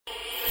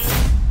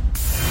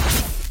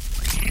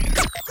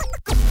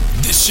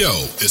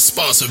show is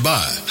sponsored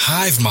by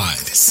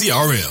HiveMind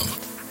CRM.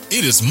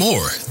 It is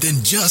more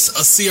than just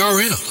a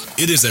CRM.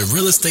 It is a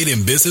real estate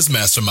and business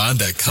mastermind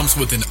that comes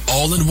with an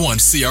all-in-one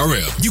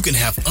CRM. You can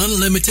have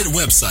unlimited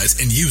websites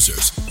and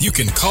users. You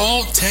can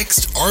call,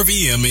 text,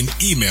 RVM, and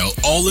email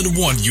all in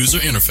one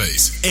user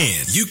interface.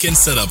 And you can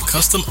set up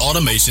custom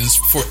automations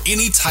for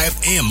any type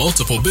and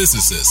multiple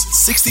businesses.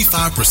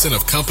 65%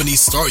 of companies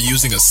start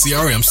using a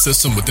CRM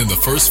system within the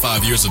first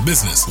 5 years of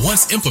business.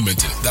 Once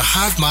implemented, the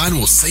HiveMind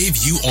will save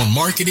you on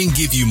marketing,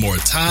 give you more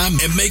time,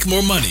 and make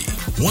more money.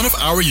 One of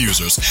our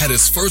users had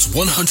his first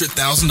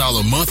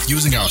 $100,000 month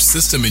using our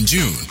system in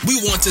June. We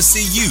want to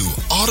see you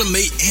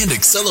automate and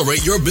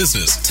accelerate your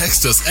business.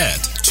 Text us at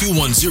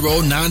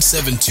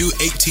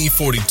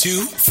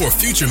 210-972-1842 for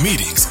future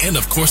meetings and,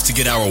 of course, to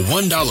get our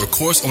 $1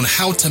 course on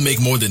how to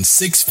make more than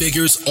 6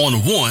 figures on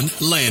one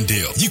land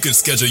deal. You can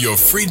schedule your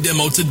free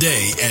demo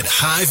today at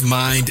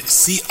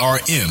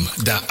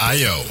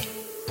hivemindcrm.io.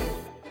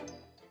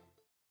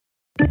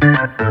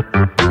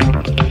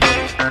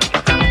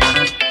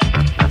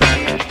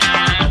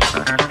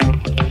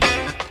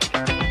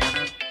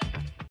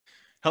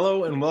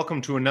 Hello and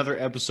welcome to another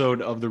episode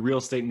of the Real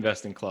Estate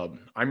Investing Club.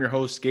 I'm your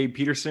host, Gabe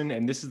Peterson,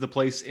 and this is the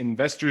place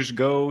investors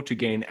go to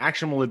gain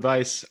actionable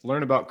advice,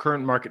 learn about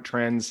current market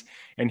trends,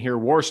 and hear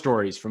war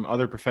stories from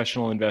other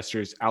professional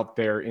investors out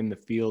there in the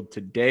field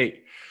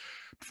today.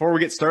 Before we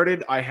get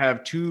started, I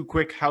have 2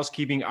 quick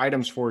housekeeping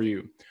items for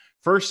you.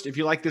 First, if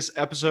you like this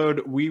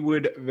episode, we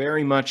would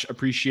very much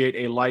appreciate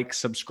a like,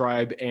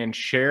 subscribe, and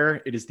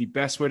share. It is the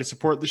best way to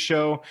support the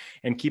show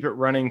and keep it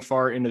running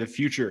far into the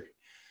future.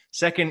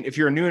 Second, if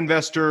you're a new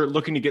investor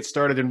looking to get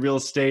started in real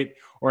estate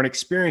or an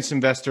experienced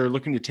investor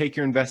looking to take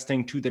your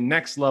investing to the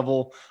next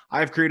level,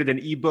 I've created an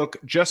ebook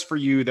just for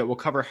you that will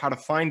cover how to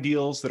find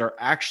deals that are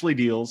actually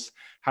deals,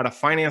 how to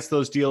finance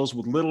those deals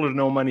with little to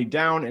no money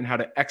down, and how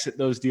to exit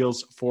those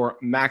deals for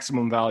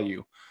maximum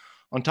value.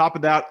 On top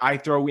of that, I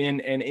throw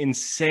in an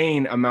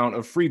insane amount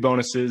of free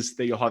bonuses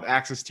that you'll have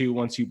access to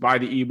once you buy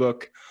the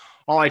ebook.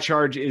 All I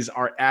charge is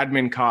our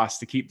admin costs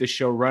to keep this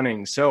show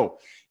running. So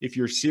if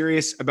you're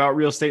serious about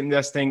real estate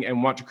investing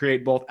and want to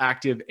create both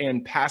active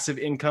and passive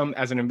income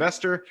as an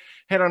investor,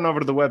 head on over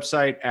to the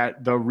website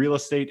at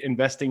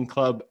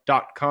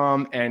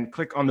therealestateinvestingclub.com and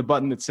click on the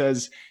button that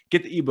says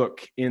get the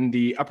ebook in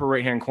the upper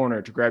right-hand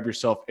corner to grab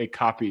yourself a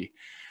copy.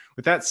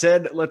 With that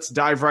said, let's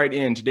dive right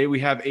in. Today we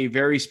have a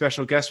very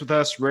special guest with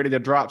us, ready to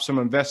drop some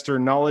investor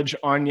knowledge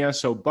on you.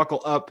 So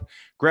buckle up,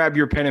 grab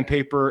your pen and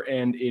paper,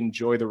 and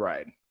enjoy the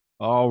ride.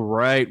 All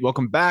right.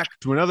 Welcome back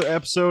to another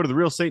episode of the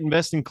Real Estate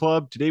Investing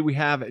Club. Today we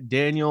have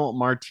Daniel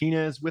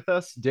Martinez with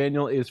us.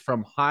 Daniel is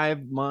from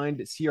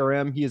HiveMind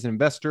CRM. He is an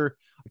investor,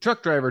 a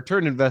truck driver,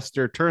 turned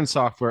investor, turned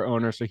software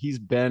owner. So he's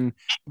been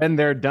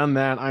there, done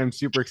that. I'm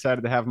super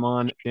excited to have him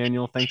on.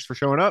 Daniel, thanks for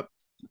showing up.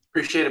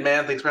 Appreciate it,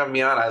 man. Thanks for having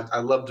me on.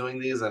 I love doing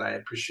these, and I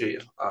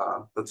appreciate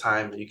the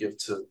time you give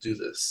to do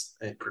this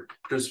and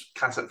produce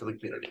content for the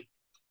community.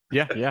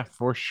 Yeah,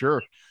 for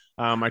sure.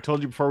 I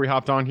told you before we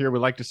hopped on here, we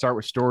like to start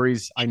with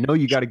stories. I know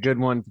you got a good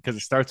one because it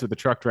starts with a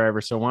truck driver.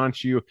 So why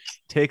don't you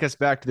take us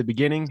back to the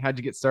beginning? How'd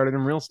you get started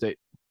in real estate?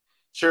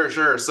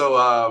 Sure. So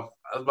I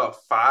was about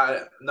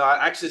 5. No,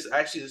 I actually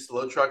used to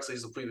load trucks. I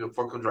used to be a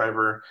forklift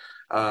driver.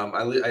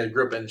 I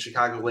grew up in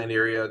Chicagoland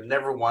area.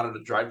 Never wanted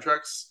to drive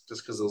trucks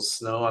just because it was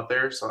snow out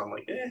there. So I'm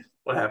like,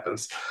 what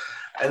happens?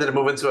 And then I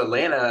moved into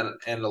Atlanta,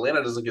 and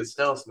Atlanta doesn't get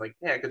snow. So I'm like,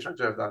 I could truck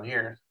drive down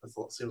here.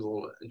 Seems a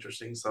little bit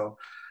interesting. So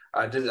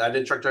I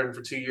did truck driving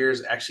for 2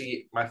 years.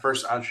 Actually, my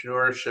first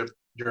entrepreneurship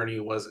journey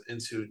was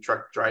into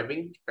truck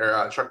driving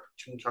or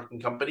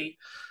trucking company.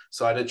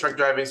 So I did truck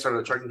driving, started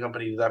a trucking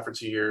company, did that for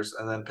 2 years,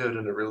 and then pivoted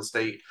into real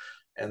estate,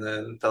 and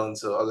then fell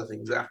into other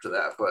things after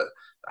that. But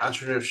the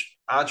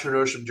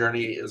entrepreneurship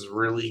journey is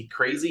really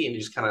crazy, and you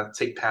just kind of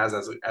take paths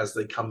as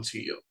they come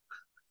to you.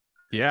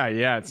 Yeah.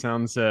 It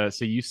sounds so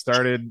you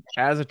started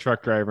as a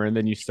truck driver, and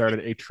then you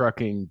started a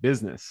trucking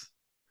business.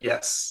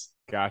 Yes.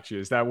 Gotcha.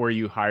 Is that where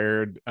you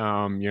hired,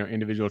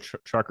 individual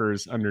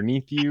truckers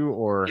underneath you,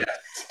 or? Yes.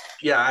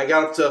 Yeah, I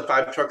got up to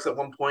 5 trucks at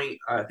one point.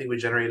 I think we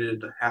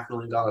generated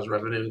 $500,000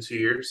 revenue in 2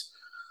 years.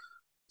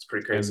 It's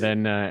pretty crazy.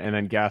 And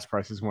then gas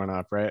prices went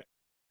up, right?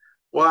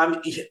 Well,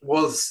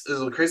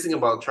 the crazy thing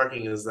about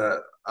trucking is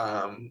that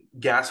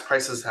gas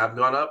prices have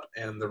gone up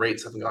and the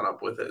rates haven't gone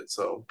up with it.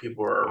 So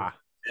people are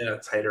in a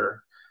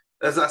tighter.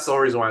 That's the whole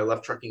reason why I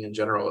left trucking in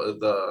general.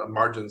 The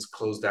margins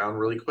closed down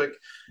really quick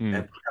and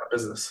got a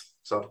business.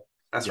 So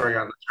that's where I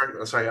got into trucking.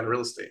 That's why I got into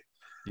real estate.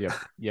 Yeah.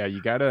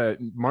 You gotta,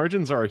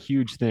 margins are a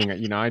huge thing.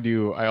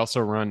 I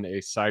also run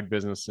a side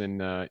business in,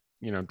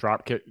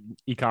 drop kit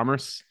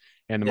e-commerce,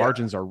 and the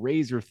margins are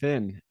razor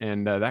thin.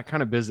 And that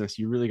kind of business,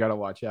 you really got to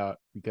watch out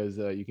because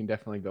you can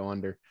definitely go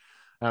under.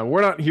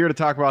 We're not here to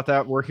talk about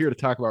that. We're here to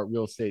talk about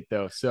real estate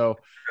though. So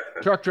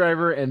truck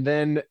driver. And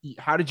then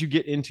how did you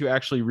get into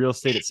actually real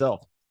estate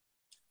itself?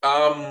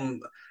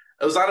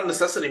 It was out of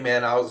necessity,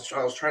 man. I was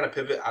trying to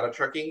pivot out of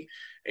trucking,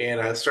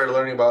 and I started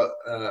learning about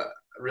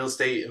real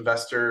estate,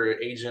 investor,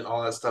 agent,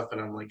 all that stuff.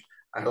 And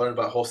I learned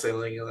about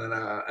wholesaling, and then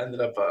I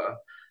ended up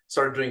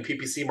started doing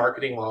PPC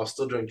marketing while I was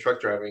still doing truck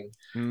driving.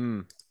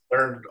 Mm,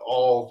 Learned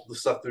all the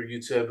stuff through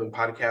YouTube and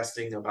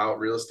podcasting about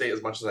real estate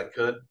as much as I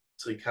could.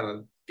 So you kind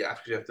of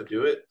actually have to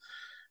do it.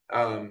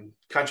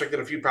 Contracted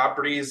a few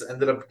properties,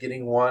 ended up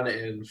getting one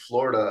in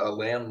Florida, a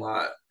land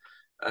lot,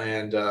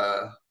 and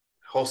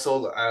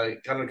wholesale. I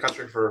got in a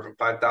contract for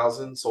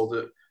 5,000, sold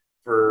it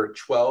for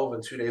 12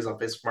 in 2 days on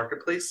Facebook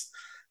Marketplace.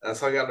 That's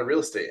how I got into real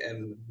estate.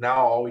 And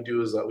now all we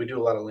do is we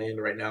do a lot of land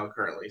right now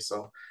currently.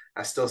 So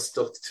I still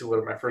stick to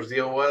what my first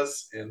deal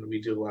was, and we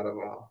do a lot of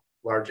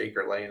large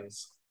acre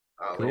lands,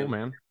 cool, land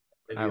man.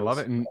 I love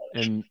deals.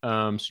 it.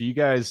 And so you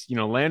guys,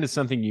 land is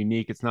something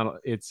unique. It's not,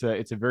 it's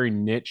a very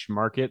niche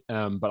market.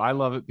 But I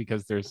love it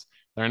because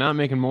they're not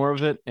making more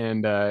of it.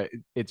 And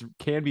it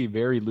can be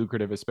very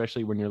lucrative,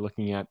 especially when you're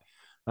looking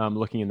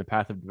in the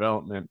path of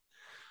development.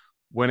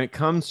 When it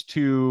comes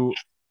to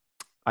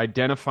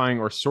identifying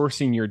or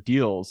sourcing your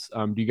deals,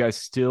 do you guys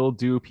still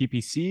do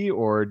PPC,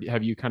 or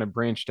have you kind of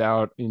branched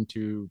out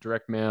into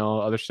direct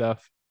mail, other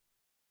stuff?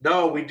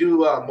 No, we do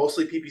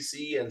mostly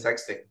PPC and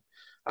texting.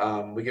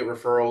 We get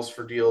referrals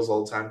for deals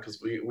all the time because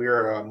we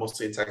are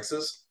mostly in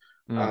Texas.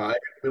 Mm, Uh,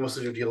 we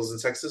mostly do deals in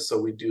Texas, so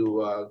we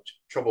do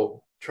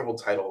trouble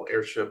title,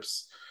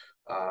 airships,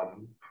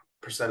 um,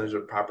 percentage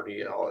of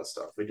property, and all that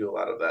stuff. We do a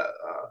lot of that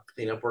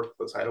cleanup work,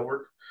 the title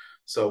work.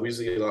 So we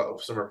usually get a lot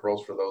of some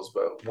referrals for those,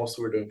 but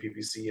mostly we're doing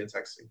PPC and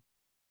texting.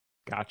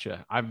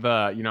 gotcha. I've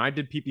I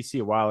did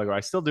PPC a while ago. I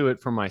still do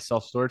it for my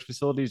self-storage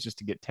facilities just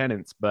to get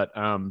tenants, but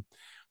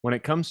when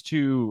it comes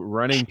to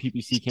running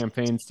PPC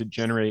campaigns to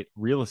generate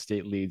real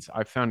estate leads,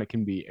 I found it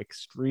can be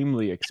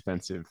extremely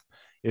expensive.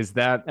 Is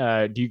that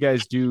do you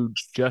guys do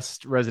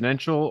just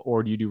residential,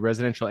 or do you do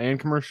residential and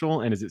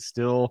commercial? And is it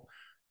still,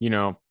 you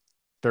know,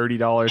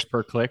 $30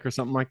 per click or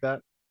something like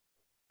that?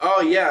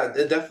 Oh yeah,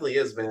 it definitely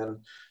is, man.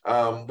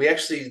 We're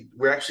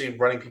actually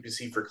running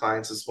PPC for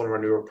clients. It's one of our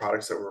newer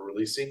products that we're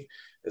releasing.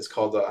 It's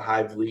called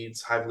Hive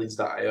Leads,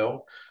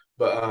 HiveLeads.io.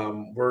 But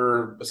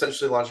we're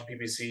essentially launching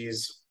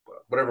PPCs,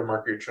 whatever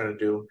market you're trying to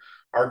do.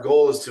 Our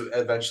goal is to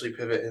eventually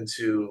pivot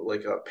into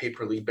like a pay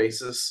per lead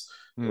basis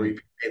where Hmm. you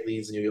pay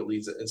leads and you get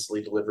leads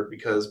instantly delivered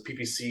because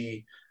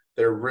PPC,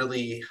 they're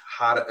really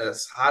hot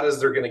as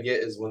they're going to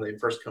get is when they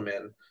first come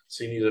in.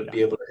 So you need to Yeah.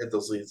 be able to hit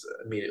those leads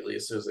immediately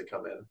as soon as they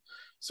come in.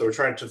 So we're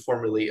trying to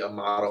formulate a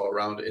model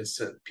around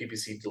instant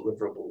PPC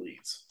deliverable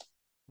leads.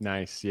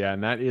 Nice. Yeah.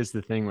 And that is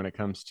the thing when it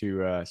comes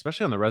to,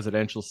 especially on the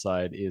residential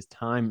side, is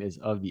time is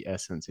of the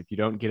essence. If you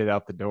don't get it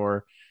out the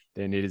door,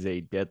 then it is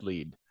a dead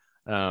lead.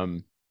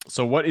 Um,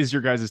 so what is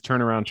your guys'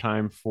 turnaround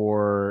time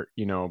for,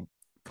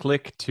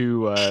 click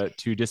to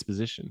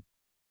disposition?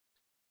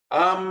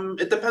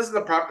 It depends on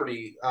the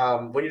property.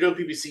 When you're doing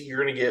PPC, you're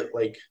gonna get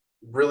like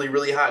really,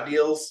 really hot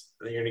deals,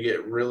 and you're gonna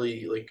get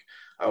really like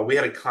we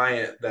had a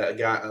client that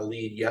got a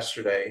lead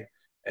yesterday,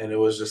 and it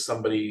was just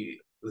somebody.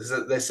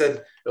 They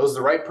said it was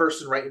the right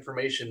person, right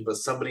information, but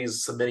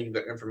somebody's submitting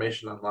their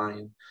information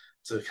online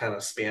to kind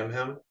of spam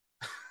him,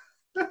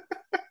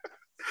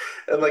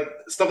 and like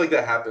stuff like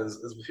that happens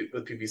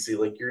with PPC.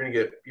 Like you're gonna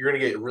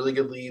get really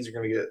good leads, you're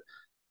gonna get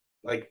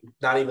like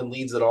not even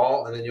leads at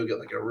all, and then you'll get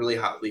like a really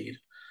hot lead.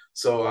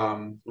 So I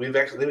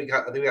think we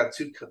got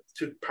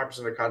two properties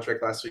under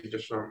contract last week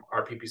just from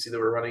our PPC that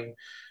we're running.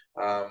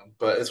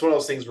 But it's one of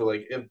those things where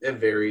like it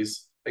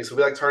varies. Like so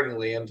we like targeting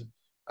land.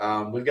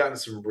 We've gotten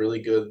some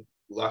really good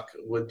luck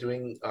with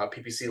doing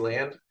PPC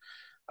land.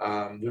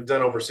 We've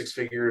done over six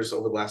figures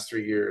over the last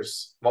 3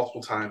 years,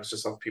 multiple times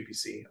just off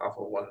PPC, off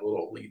of one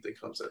little lead that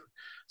comes in.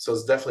 So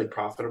it's definitely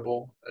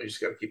profitable. You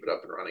just got to keep it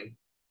up and running.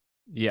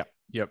 Yep.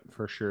 Yep,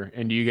 for sure.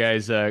 And do you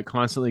guys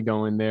constantly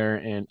go in there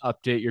and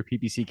update your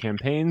PPC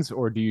campaigns,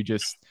 or do you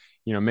just,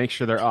 make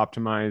sure they're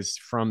optimized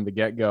from the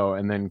get-go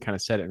and then kind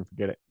of set it and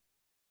forget it?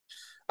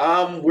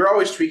 We're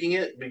always tweaking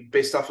it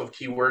based off of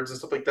keywords and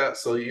stuff like that.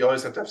 So you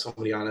always have to have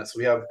somebody on it. So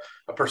we have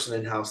a person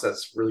in house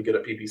that's really good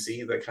at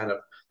PPC. That kind of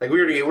like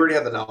we already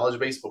have the knowledge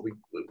base, but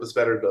it was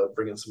better to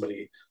bring in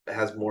somebody that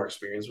has more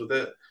experience with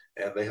it,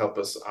 and they help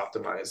us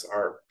optimize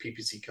our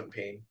PPC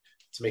campaign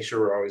to make sure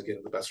we're always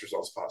getting the best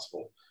results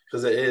possible.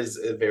 Because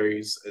it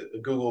varies. The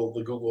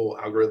Google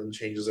algorithm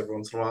changes every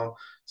once in a while,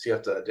 so you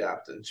have to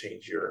adapt and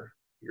change your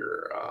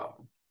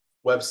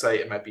website.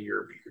 It might be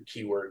your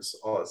keywords.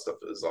 All that stuff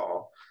is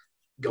all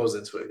goes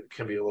into it. It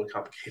can be a little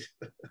complicated.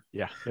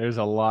 Yeah, there's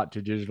a lot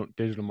to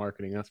digital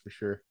marketing, that's for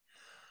sure.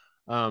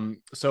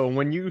 So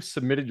when you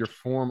submitted your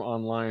form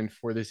online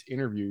for this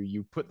interview,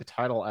 you put the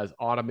title as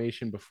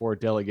automation before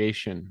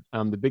delegation.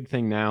 The big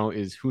thing now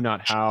is who,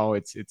 not how.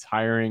 It's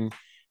hiring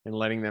and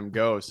letting them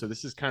go. So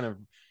this is kind of,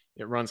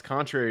 it runs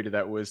contrary to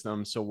that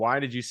wisdom. So why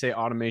did you say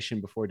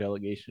automation before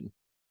delegation?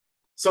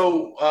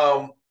 So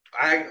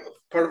I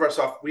part of our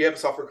software we have a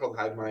software called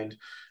HiveMind.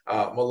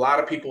 A lot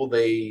of people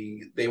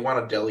they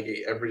want to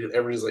delegate.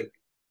 Everybody's like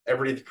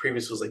everybody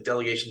previous was like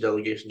delegation,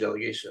 delegation,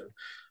 delegation.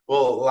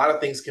 Well, a lot of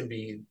things can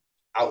be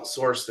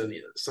outsourced and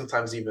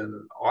sometimes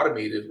even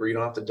automated where you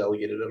don't have to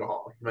delegate it at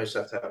all. You might just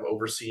have to have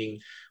overseeing,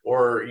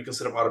 or you can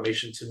set up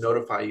automation to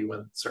notify you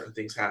when certain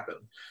things happen.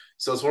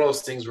 So it's one of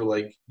those things where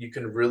like you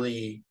can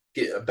really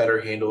get a better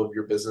handle of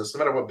your business, no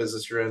matter what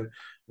business you're in.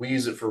 We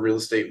use it for real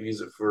estate, we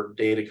use it for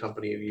data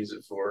company, we use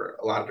it for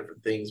a lot of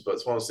different things. But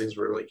it's one of those things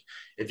where like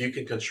if you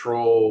can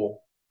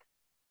control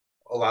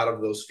a lot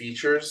of those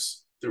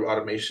features through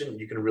automation,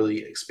 you can really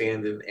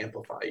expand and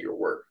amplify your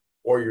work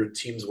or your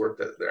team's work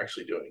that they're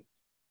actually doing.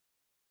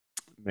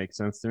 Makes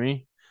sense to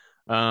me.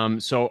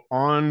 So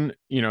on,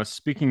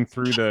 speaking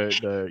through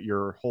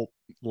your whole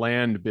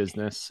land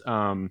business,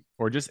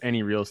 or just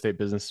any real estate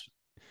business,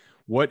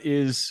 what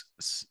is,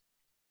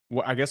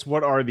 I guess,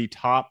 what are the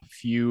top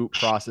few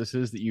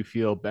processes that you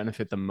feel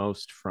benefit the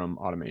most from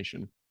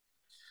automation?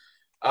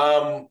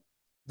 Um,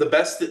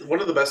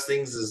 one of the best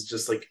things is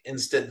just like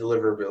instant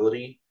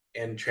deliverability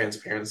and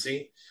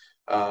transparency.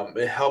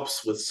 It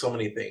helps with so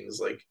many things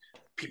like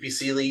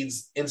PPC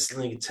leads,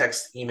 instantly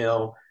text,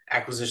 email,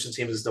 acquisition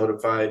team is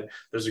notified.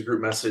 There's a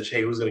group message,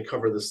 hey, who's going to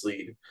cover this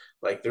lead?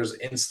 Like there's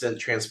instant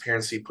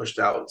transparency pushed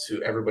out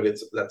to everybody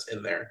that's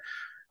in there.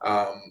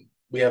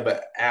 We have an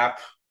app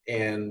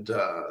and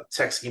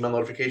text email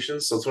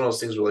notifications. So it's one of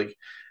those things where like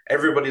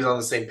everybody's on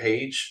the same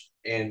page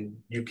and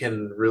you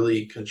can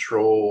really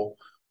control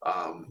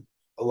a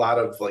lot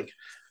of like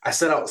I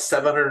sent out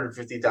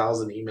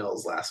 750,000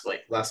 emails last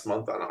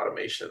month on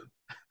automation.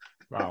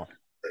 Wow,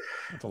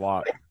 that's a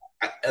lot.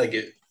 Like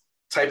it,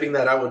 typing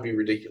that out would be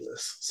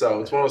ridiculous.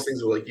 So it's one of those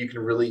things where like you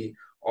can really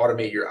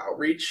automate your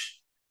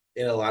outreach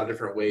in a lot of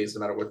different ways,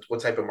 no matter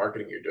what type of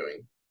marketing you're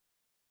doing.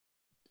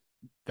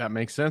 That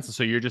makes sense.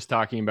 So you're just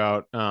talking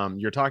about,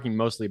 you're talking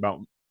mostly about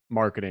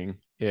marketing,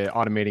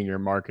 automating your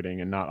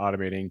marketing, and not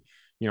automating,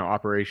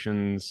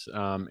 operations,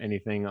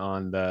 anything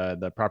on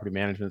the property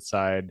management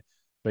side.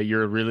 But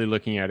you're really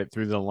looking at it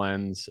through the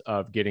lens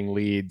of getting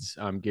leads,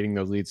 getting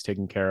those leads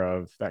taken care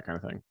of, that kind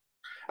of thing.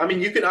 I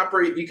mean, you can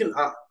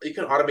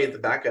automate the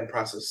back end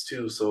process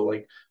too. So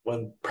like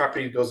when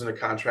property goes into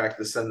contract,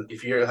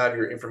 if you have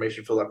your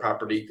information fill that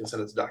property, you can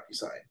send it to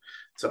DocuSign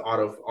to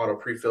auto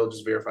pre-fill,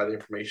 just verify the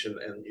information,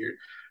 and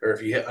or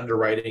if you hit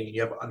underwriting and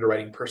you have an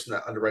underwriting person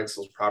that underwrites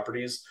those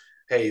properties,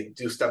 hey,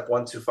 do step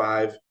 1 to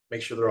 5,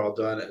 make sure they're all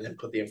done, and then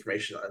put the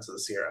information into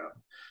the CRM.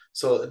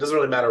 So it doesn't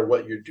really matter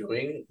what you're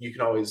doing. You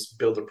can always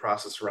build a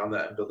process around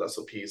that and build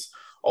SOPs.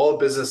 All a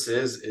business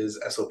is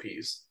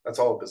SOPs. That's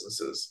all a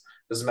business is.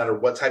 Doesn't matter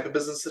what type of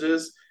business it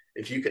is.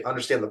 If you can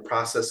understand the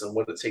process and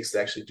what it takes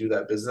to actually do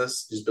that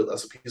business, just build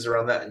SOPs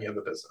around that and you have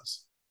a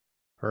business.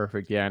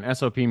 Perfect. Yeah. And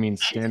SOP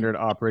means standard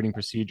operating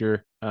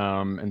procedure.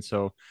 And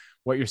so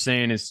what you're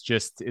saying is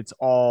just,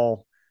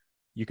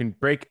 you can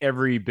break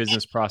every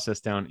business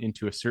process down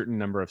into a certain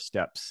number of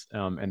steps.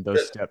 And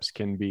those steps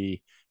can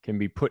be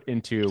put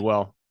into,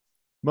 well,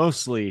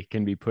 mostly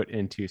can be put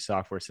into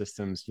software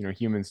systems.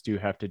 Humans do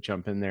have to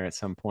jump in there at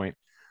some point.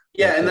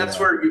 Yeah, and that's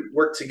where you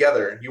work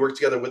together. You work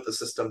together with the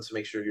system to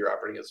make sure you're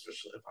operating as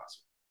efficiently as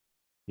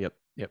possible.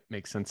 Yep.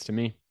 Makes sense to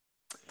me.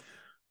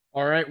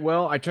 All right.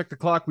 Well, I checked the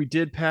clock. We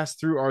did pass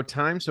through our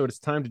time, so it's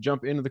time to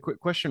jump into the quick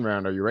question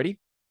round. Are you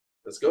ready?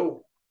 Let's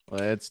go.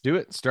 Let's do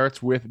it.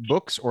 Starts with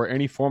books or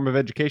any form of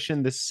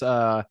education.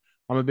 I'm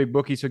a big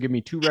bookie, so give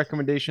me 2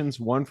 recommendations,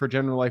 one for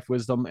general life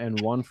wisdom and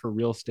one for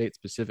real estate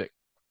specific.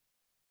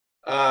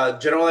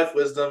 General life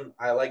wisdom.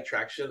 I like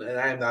Traction, and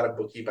I am not a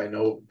bookie by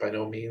no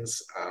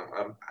means.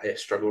 I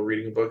struggle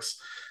reading books.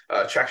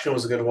 Traction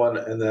was a good one,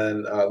 and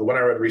then the one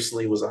I read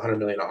recently was 100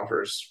 Million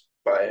Offers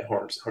by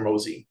Alex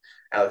Hormozy.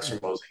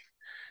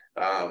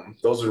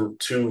 Those are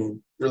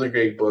 2 really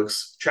great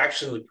books.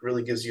 Traction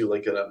really gives you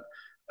like an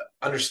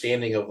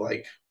understanding of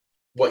like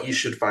what you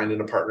should find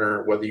in a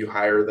partner, whether you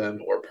hire them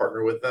or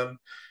partner with them,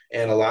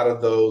 and a lot of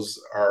those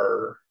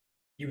are.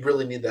 You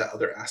really need that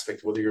other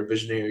aspect, whether you're a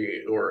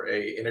visionary or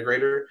a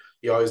integrator,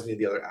 you always need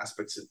the other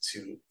aspects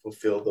to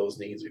fulfill those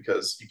needs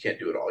because you can't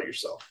do it all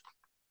yourself.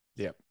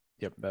 Yep.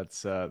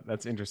 That's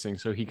interesting.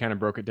 So he kind of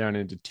broke it down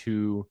into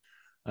two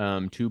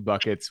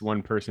buckets,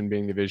 one person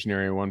being the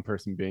visionary, one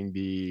person being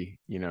the,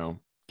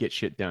 get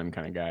shit done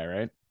kind of guy,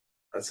 right?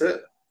 That's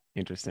it.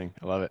 Interesting.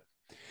 I love it.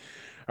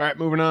 All right,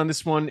 moving on.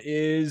 This one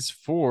is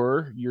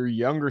for your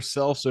younger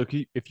self. So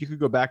if you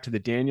could go back to the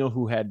Daniel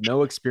who had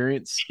no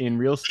experience in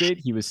real estate,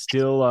 he was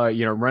still,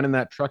 running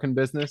that trucking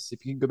business.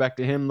 If you could go back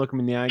to him, look him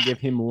in the eye, give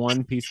him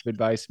one piece of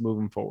advice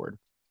moving forward.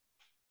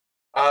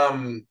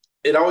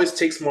 It always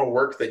takes more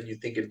work than you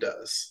think it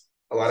does.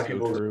 A lot of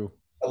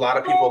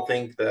people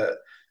think that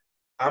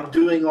I'm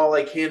doing all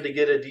I can to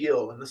get a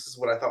deal. And this is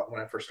what I thought when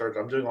I first started.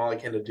 I'm doing all I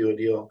can to do a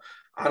deal.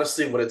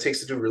 Honestly, what it takes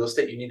to do real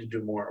estate, you need to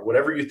do more.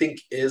 Whatever you think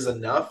is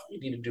enough, you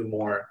need to do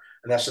more.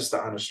 And that's just the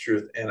honest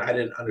truth. And I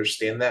didn't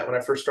understand that when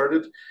I first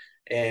started.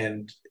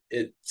 And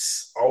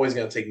it's always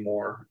going to take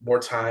more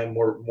time,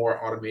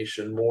 more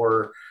automation,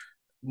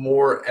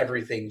 more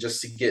everything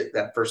just to get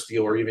that first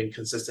deal or even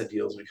consistent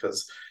deals,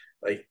 because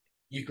like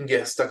you can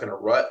get stuck in a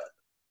rut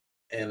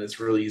and it's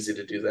really easy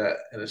to do that.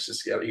 And it's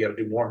just, you got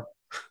to do more.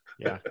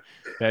 Yeah,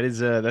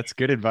 that's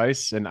good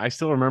advice. And I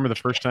still remember the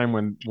first time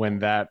when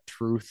that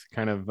truth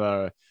kind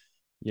of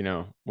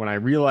when I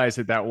realized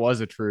that was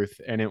a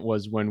truth, and it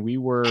was when we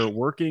were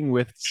working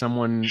with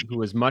someone who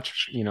was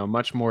much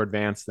more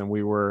advanced than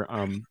we were.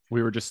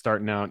 We were just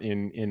starting out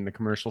in the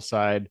commercial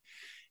side,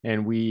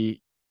 and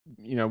we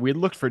had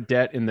looked for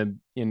debt in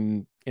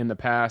the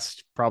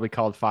past, probably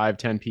called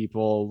 5-10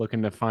 people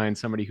looking to find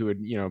somebody who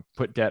would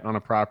put debt on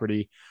a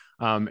property.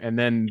 And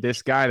then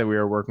this guy that we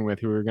were working with,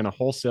 who we were going to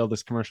wholesale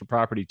this commercial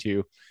property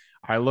to,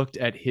 I looked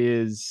at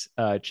his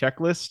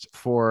checklist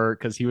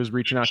because he was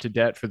reaching out to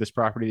debt for this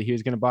property that he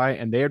was going to buy,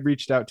 and they had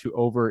reached out to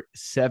over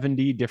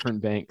 70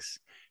 different banks.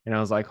 And I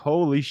was like,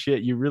 holy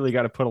shit, you really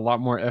got to put a lot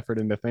more effort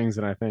into things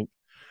than I think.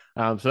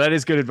 So that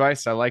is good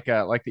advice. I like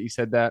that you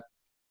said that.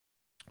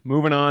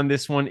 Moving on,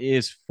 this one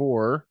is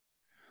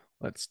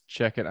let's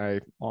check it. I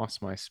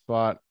lost my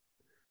spot.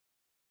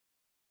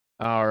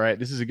 All right,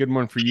 this is a good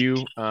one for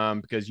you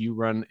because you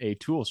run a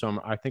tool.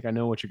 So I think I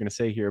know what you're going to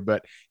say here,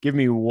 but give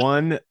me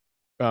one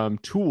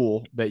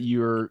tool that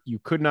you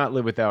could not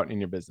live without in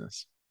your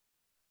business.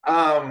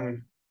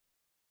 It's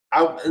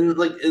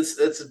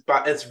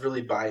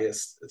really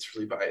biased. It's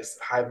really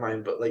biased. Hive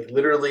mind, but like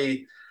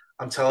literally,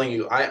 I'm telling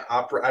you,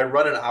 I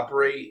run and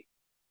operate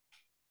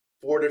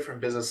 4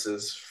 different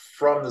businesses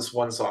from this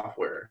one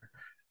software,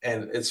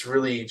 and it's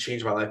really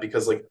changed my life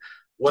because like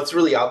what's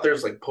really out there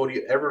is like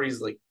Podio.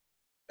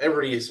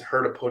 Everybody's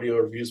heard of Podio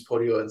or views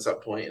Podio at some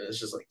point, and it's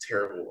just like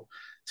terrible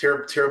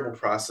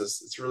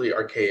process. It's really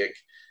archaic,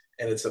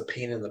 and it's a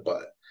pain in the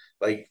butt.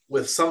 Like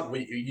with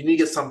you need to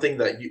get something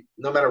that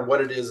no matter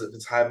what it is, if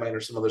it's HiveMind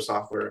or some other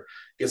software,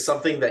 get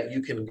something that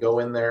you can go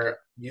in there,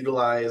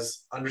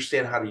 utilize,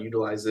 understand how to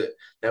utilize it.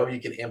 That way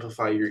you can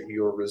amplify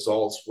your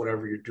results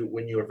whenever you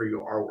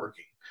are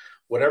working.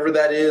 Whatever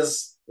that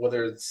is,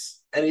 whether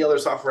it's any other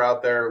software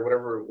out there,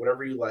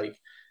 whatever you like,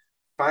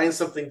 find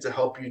something to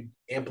help you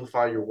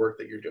amplify your work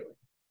that you're doing.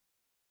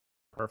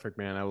 Perfect,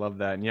 man. I love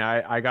that. And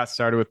yeah, I got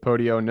started with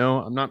Podio. No,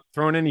 I'm not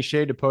throwing any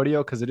shade to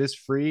Podio because it is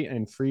free,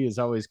 and free is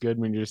always good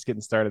when you're just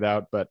getting started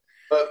out. But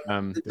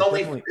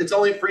it's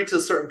only free to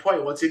a certain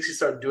point. Once you actually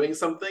start doing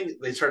something,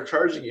 they start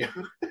charging you.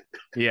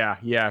 yeah.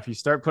 If you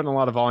start putting a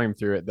lot of volume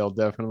through it, they'll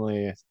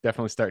definitely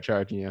start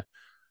charging you.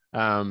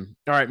 All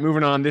right,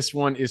 moving on. This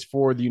one is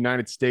for the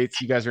United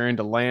States. You guys are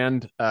into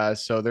land,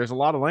 so there's a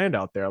lot of land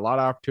out there, a lot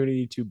of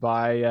opportunity to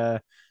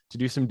buy, to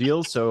do some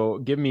deals. So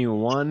give me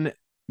one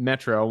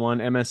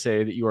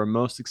MSA that you are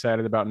most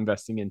excited about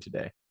investing in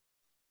today.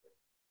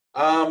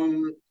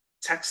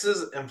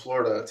 Texas and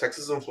Florida.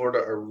 Texas and Florida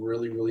are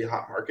really, really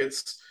hot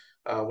markets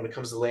when it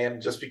comes to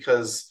land, just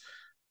because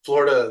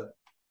Florida,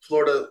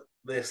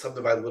 they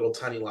subdivide little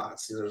tiny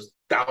lots. There's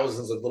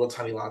thousands of little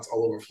tiny lots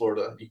all over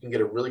Florida. You can get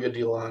a really good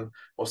deal on.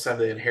 Most of the time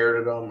they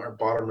inherited them or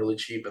bought them really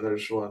cheap, and they're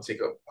just willing to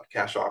take a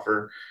cash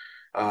offer.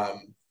 A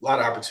lot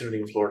of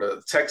opportunity in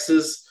Florida.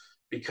 Texas,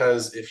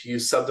 because if you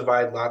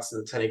subdivide lots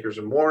into 10 acres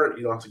or more,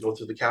 you don't have to go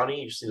through the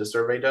county. You just need a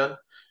survey done.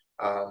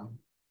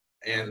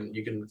 And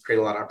you can create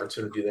a lot of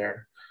opportunity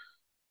there.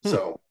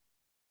 So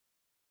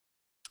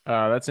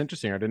that's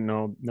interesting. I didn't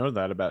know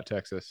that about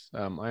Texas.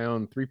 I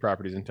own 3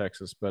 properties in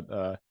Texas, but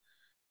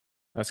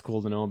that's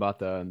cool to know about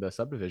the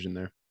subdivision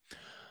there.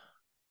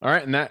 All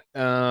right, and that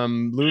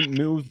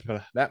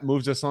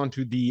moves us on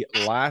to the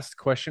last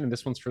question, and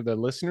this one's for the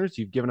listeners.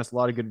 You've given us a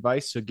lot of good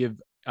advice, so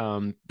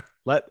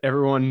let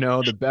everyone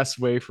know the best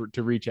way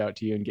to reach out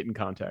to you and get in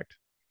contact.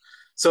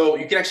 So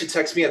you can actually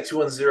text me at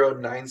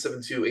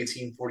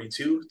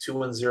 210-972-1842,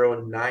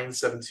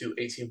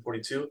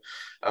 210-972-1842.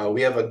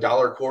 We have a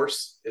 $1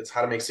 course. It's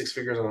how to make 6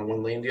 figures on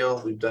one land deal.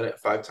 We've done it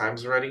 5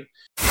 times already.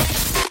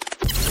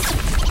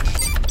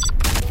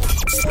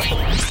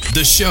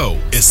 The show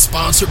is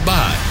sponsored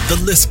by The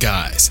List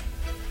Guys.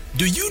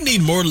 Do you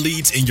need more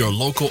leads in your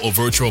local or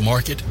virtual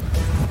market?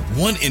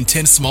 1 in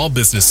 10 small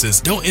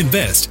businesses don't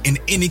invest in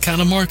any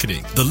kind of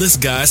marketing. The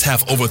List Guys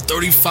have over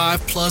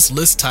 35 plus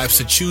list types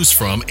to choose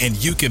from, and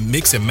you can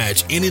mix and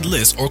match any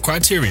list or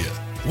criteria.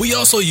 We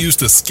also use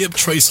the skip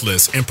trace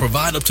list and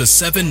provide up to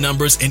 7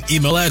 numbers and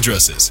email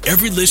addresses.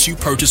 Every list you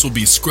purchase will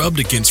be scrubbed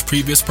against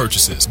previous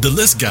purchases. The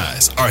List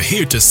Guys are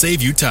here to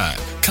save you time.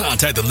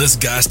 Contact the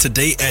List Guys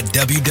today at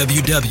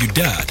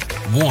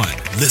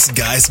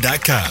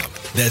www.1listguys.com.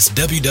 That's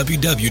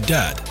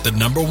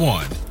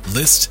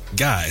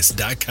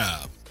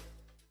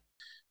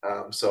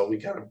www.1listguys.com. So we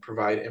kind of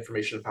provide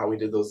information of how we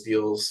did those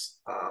deals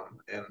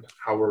and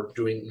how we're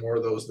doing more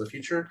of those in the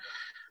future.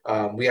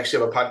 We actually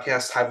have a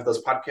podcast, Hive with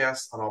Us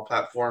podcast, on all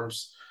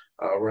platforms.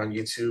 We're on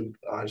YouTube.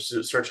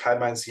 Search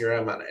HiveMind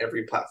CRM on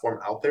every platform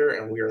out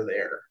there, and we are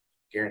there,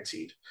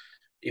 guaranteed.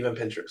 Even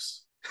Pinterest.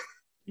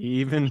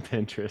 Even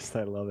Pinterest.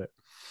 I love it.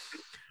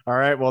 All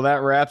right. Well,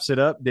 that wraps it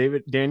up.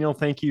 Daniel,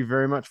 thank you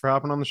very much for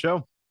hopping on the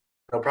show.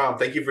 No problem.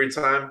 Thank you for your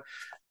time.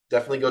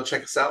 Definitely go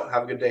check us out.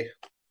 Have a good day.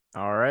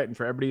 All right. And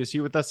for everybody who's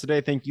here with us today,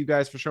 thank you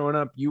guys for showing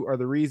up. You are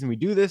the reason we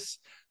do this.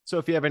 So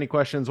if you have any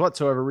questions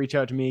whatsoever, reach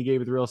out to me, Gabe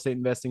with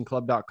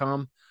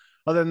realestateinvestingclub.com.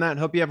 Other than that,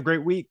 hope you have a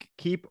great week.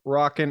 Keep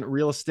rocking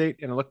real estate,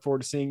 and I look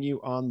forward to seeing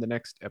you on the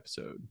next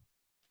episode.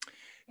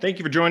 Thank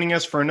you for joining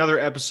us for another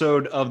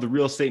episode of the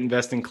Real Estate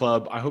Investing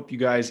Club. I hope you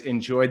guys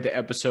enjoyed the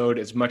episode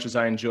as much as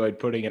I enjoyed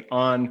putting it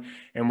on,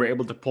 and we're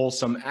able to pull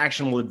some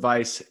actionable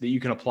advice that you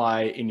can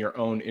apply in your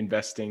own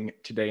investing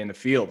today in the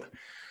field.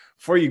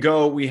 Before you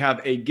go, we have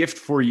a gift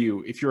for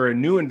you. If you're a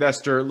new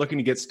investor looking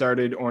to get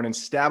started or an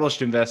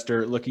established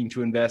investor looking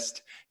to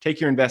invest, take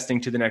your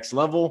investing to the next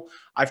level,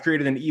 I've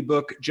created an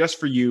ebook just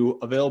for you,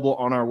 available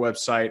on our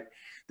website.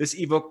 This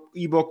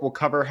ebook will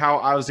cover how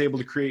I was able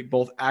to create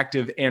both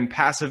active and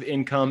passive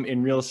income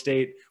in real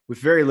estate with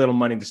very little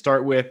money to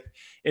start with.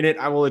 In it,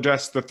 I will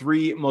address the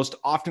 3 most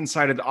often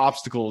cited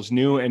obstacles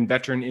new and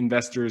veteran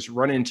investors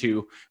run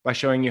into by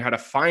showing you how to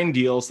find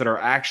deals that are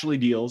actually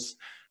deals,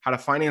 how to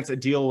finance a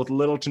deal with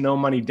little to no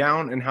money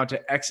down, and how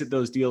to exit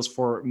those deals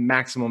for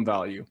maximum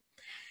value.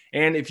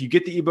 And if you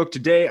get the ebook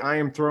today, I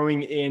am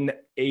throwing in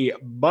a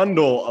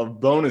bundle of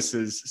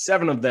bonuses,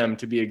 7 of them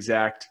to be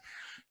exact.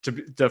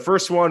 The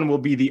first one will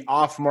be the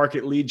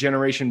off-market lead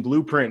generation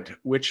blueprint,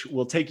 which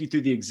will take you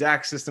through the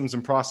exact systems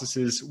and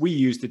processes we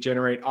use to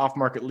generate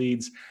off-market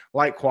leads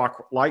like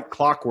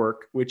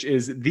clockwork, which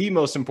is the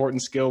most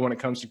important skill when it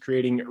comes to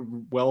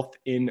creating wealth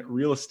in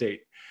real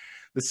estate.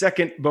 The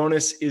second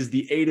bonus is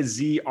the A to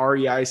Z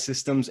REI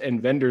systems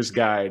and vendors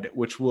guide,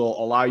 which will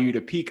allow you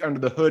to peek under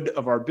the hood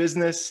of our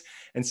business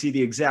and see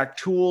the exact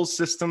tools,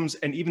 systems,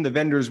 and even the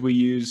vendors we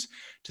use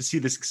to see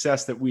the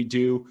success that we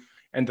do.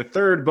 And the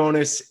third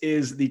bonus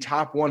is the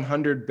top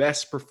 100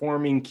 best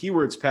performing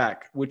keywords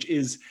pack, which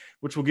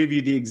will give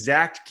you the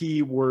exact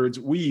keywords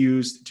we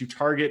use to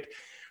target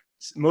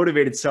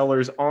motivated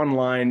sellers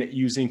online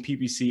using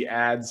PPC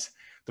ads.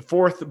 The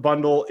fourth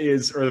bonus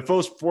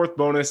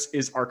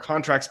is our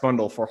contracts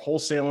bundle for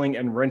wholesaling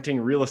and renting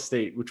real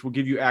estate, which will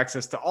give you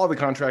access to all the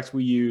contracts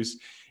we use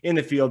in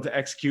the field to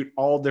execute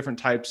all different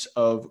types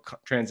of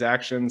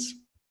transactions.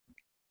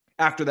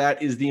 After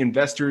that is the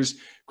Investors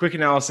Quick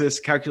Analysis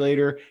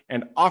Calculator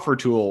and Offer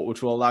Tool,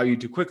 which will allow you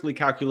to quickly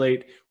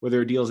calculate whether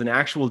a deal is an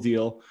actual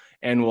deal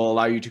and will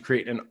allow you to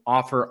create an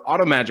offer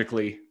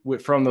automatically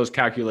from those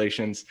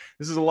calculations.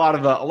 This is a lot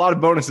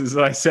of bonuses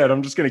that I said.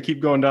 I'm just going to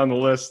keep going down the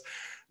list.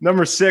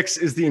 Number 6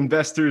 is the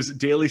Investors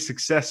Daily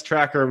Success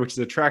Tracker, which is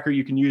a tracker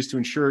you can use to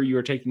ensure you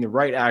are taking the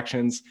right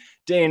actions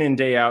day in and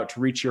day out to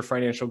reach your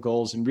financial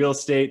goals in real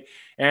estate.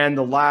 And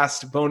the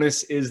last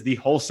bonus is the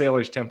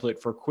Wholesalers Template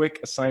for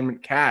Quick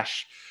Assignment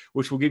Cash,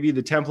 which will give you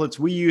the templates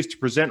we use to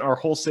present our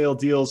wholesale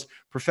deals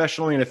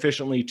professionally and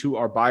efficiently to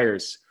our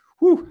buyers.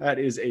 Whew, that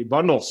is a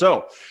bundle.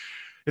 So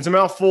it's a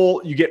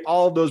mouthful. You get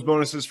all of those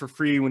bonuses for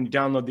free when you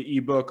download the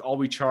ebook. All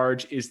we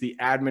charge is the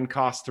admin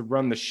cost to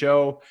run the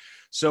show.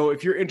 So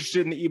if you're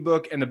interested in the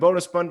ebook and the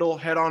bonus bundle,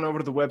 head on over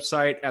to the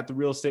website at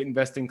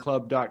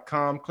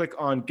therealestateinvestingclub.com. Click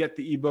on Get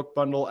the Ebook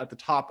Bundle at the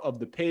top of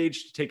the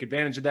page to take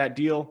advantage of that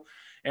deal.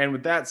 And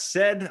with that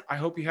said, I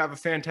hope you have a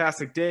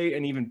fantastic day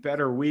and even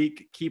better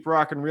week. Keep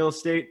rocking real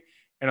estate,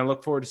 and I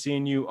look forward to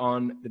seeing you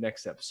on the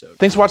next episode.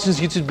 Thanks for watching this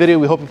YouTube video.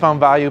 We hope you found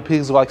value.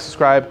 Please like,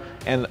 subscribe,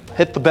 and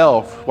hit the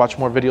bell to watch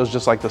more videos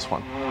just like this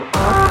one.